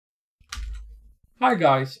Hi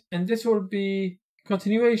guys, and this will be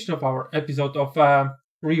continuation of our episode of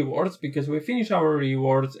rewards, because we finished our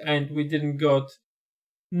rewards and we didn't got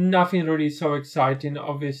nothing really so exciting.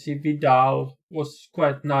 Obviously Vidal was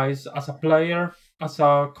quite nice as a player, as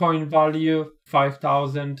a coin value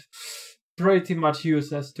 5,000, pretty much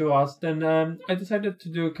useless to us. Then I decided to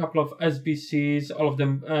do a couple of SBCs, all of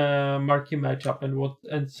them marquee matchup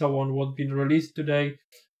and so on, what been released today.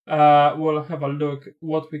 We'll have a look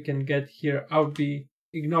what we can get here. I'll be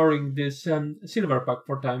ignoring this silver pack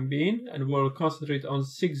for time being, and we'll concentrate on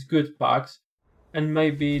 6 good packs, and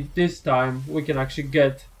maybe this time we can actually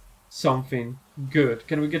get something good.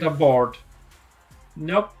 Can we get a board?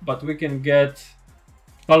 Nope, but we can get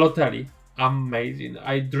Balotelli. Amazing.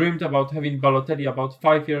 I dreamed about having Balotelli about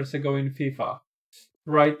 5 years ago in FIFA.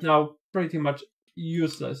 Right now, pretty much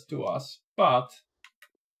useless to us, but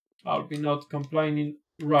I'll be not complaining.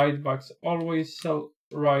 Right backs always sell,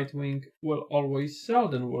 right wing will always sell,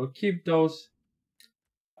 then we'll keep those.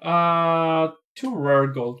 2 rare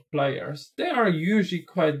gold players. They are usually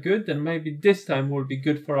quite good, and maybe this time will be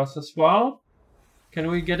good for us as well.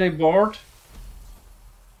 Can we get a board?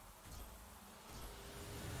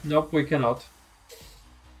 Nope, we cannot.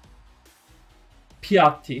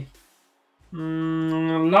 Piatti.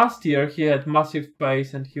 Last year he had massive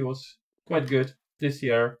pace and he was quite good. This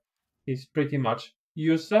year he's pretty much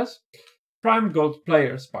useless. Prime gold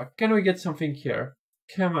players pack. Can we get something here?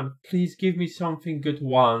 Come on, please give me something good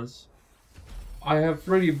once. I have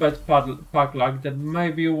really bad pack luck that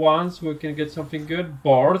maybe once we can get something good.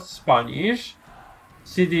 Board, Spanish,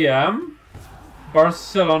 CDM,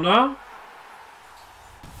 Barcelona,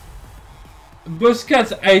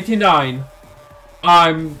 Busquets 89.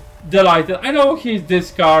 I'm delighted. I know he's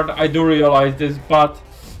discard, I do realize this, but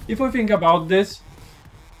if we think about this,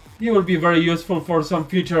 he will be very useful for some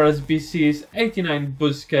future SBCs. 89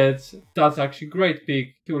 Busquets, that's actually great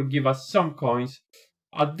pick. He will give us some coins.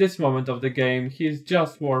 At this moment of the game, he's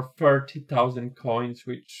just worth 30,000 coins,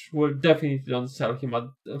 which will definitely don't sell him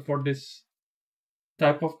for this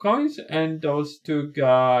type of coins. And those 2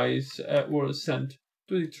 guys were sent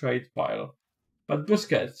to the trade pile. But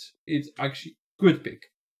Busquets, it's actually good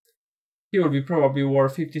pick. He will be probably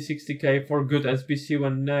worth 50-60k for good SBC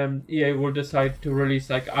when EA will decide to release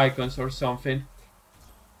like icons or something.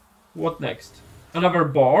 What next? Another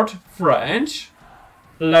board, French,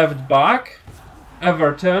 left back,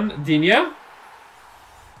 Everton, Digne.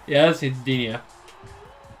 Yes, it's Digne.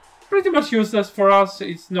 Pretty much useless for us.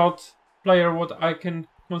 It's not player what I can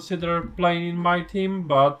consider playing in my team,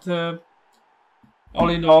 but all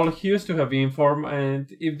in all, he used to have inform, and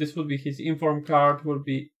if this would be his inform card, will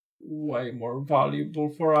be way more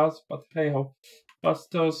valuable for us. But hey ho,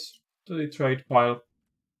 Bastos to the trade pile.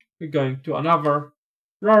 We're going to another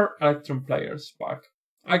rare Electrum players pack.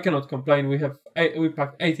 I cannot complain. We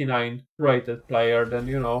packed 89 rated player. Then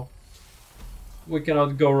you know we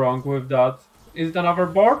cannot go wrong with that. Is it another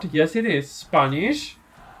board? Yes, it is. Spanish,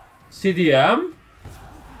 CDM,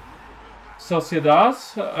 Sociedad,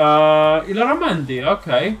 Ilaramendi.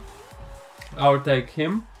 Okay, I'll take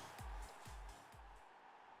him.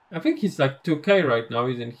 I think he's like 2k right now,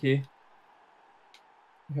 isn't he?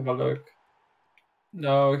 Have a look.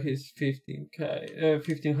 No, he's 15k,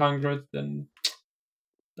 1500. Then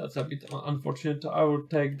that's a bit unfortunate. I will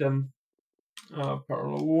take them.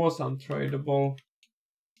 Parallel was untradeable.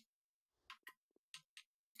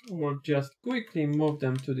 We'll just quickly move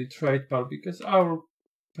them to the trade pile because I will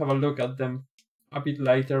have a look at them a bit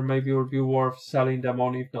later. Maybe it will be worth selling them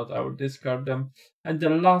on. If not, I will discard them. And the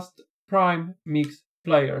last prime mixed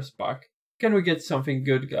players pack. Can we get something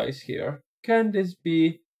good, guys, here? Can this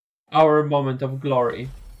be our moment of glory?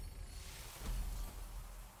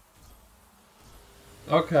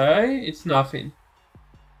 Okay, it's nothing.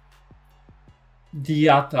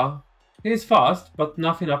 Diatta. He's fast, but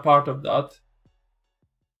nothing apart of that.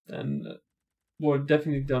 And we'll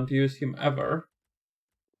definitely don't use him ever.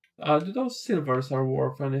 Do those silvers are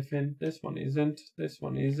worth anything? This one isn't. This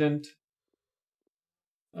one isn't.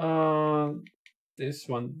 This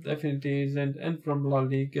one definitely isn't. And from La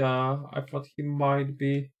Liga, I thought he might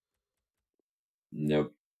be.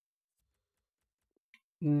 Nope.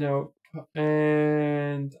 Nope.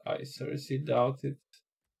 And I seriously doubt it.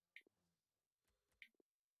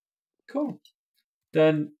 Cool.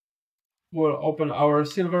 Then we'll open our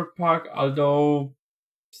silver pack, although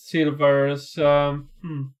silvers,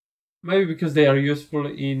 maybe because they are useful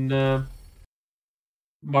in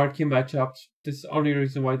marquee matchups. This is the only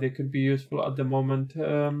reason why they could be useful at the moment.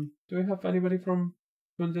 Do we have anybody from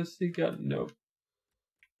Bundesliga? No.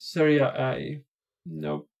 Serie A?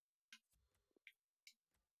 Nope.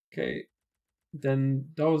 Okay. then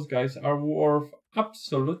those guys are worth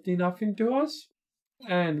absolutely nothing to us,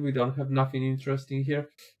 and we don't have nothing interesting here.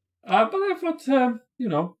 But I thought,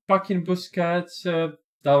 packing Busquets,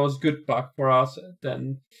 that was good pack for us.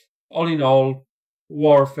 Then, all in all,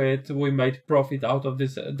 worth it. We made profit out of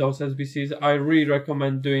those SBCs. I really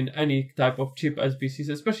recommend doing any type of cheap SBCs,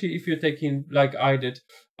 especially if you're taking, like I did,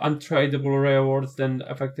 untradeable rewards. Then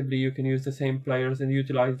effectively you can use the same players and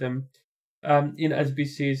utilize them in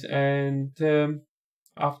SBCs, and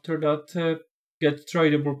after that get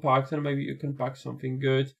tradable packs, and maybe you can pack something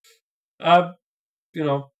good. You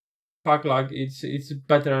know, pack luck, it's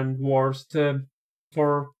better and worse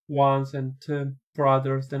for ones and for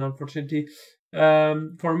others. Then unfortunately,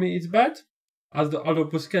 for me it's bad. Although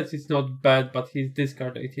Busquets is not bad, but he's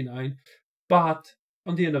discard 89. But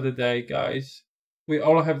on the end of the day, guys, we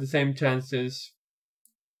all have the same chances.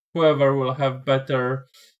 Whoever will have better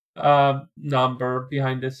number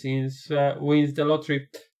behind the scenes wins the lottery.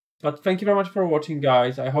 But thank you very much for watching,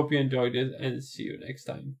 guys. I hope you enjoyed it, and see you next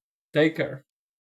time. Take care.